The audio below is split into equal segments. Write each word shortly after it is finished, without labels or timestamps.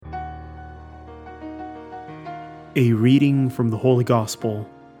A reading from the Holy Gospel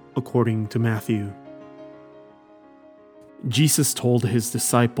according to Matthew. Jesus told his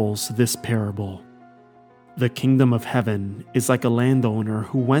disciples this parable. The kingdom of heaven is like a landowner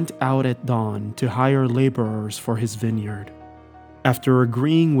who went out at dawn to hire laborers for his vineyard. After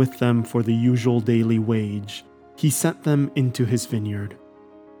agreeing with them for the usual daily wage, he sent them into his vineyard.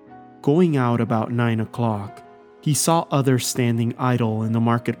 Going out about 9 o'clock, he saw others standing idle in the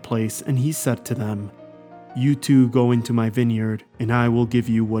marketplace, and he said to them, "You too go into my vineyard, and I will give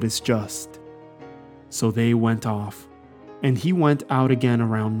you what is just." So they went off, and he went out again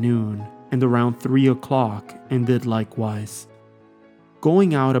around noon, and around 3 o'clock, and did likewise.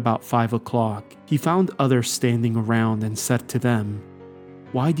 Going out about 5 o'clock, he found others standing around, and said to them,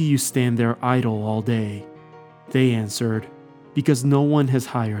 "Why do you stand there idle all day?" They answered, "Because no one has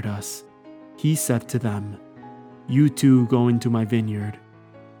hired us." He said to them, "You too go into my vineyard."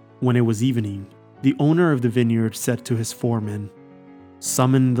 When it was evening, the owner of the vineyard said to his foreman,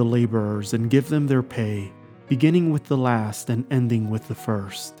 "Summon the laborers and give them their pay, beginning with the last and ending with the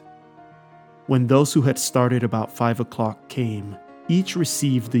first." When those who had started about 5 o'clock came, each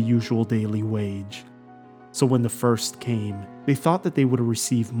received the usual daily wage. So when the first came, they thought that they would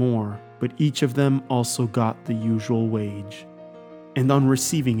receive more, but each of them also got the usual wage. And on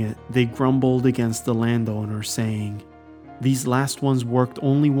receiving it, they grumbled against the landowner, saying, "These last ones worked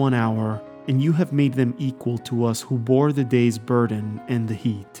only 1 hour, and you have made them equal to us who bore the day's burden and the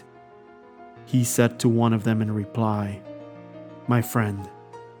heat." He said to one of them in reply, "My friend,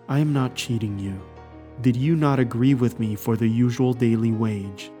 I am not cheating you. Did you not agree with me for the usual daily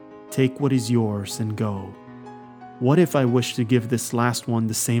wage? Take what is yours and go. What if I wish to give this last one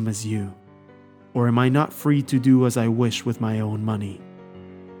the same as you? Or am I not free to do as I wish with my own money?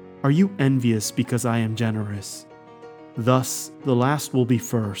 Are you envious because I am generous? Thus the last will be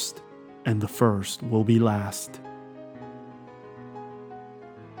first, and the first will be last."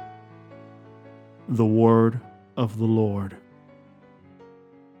 The word of the Lord.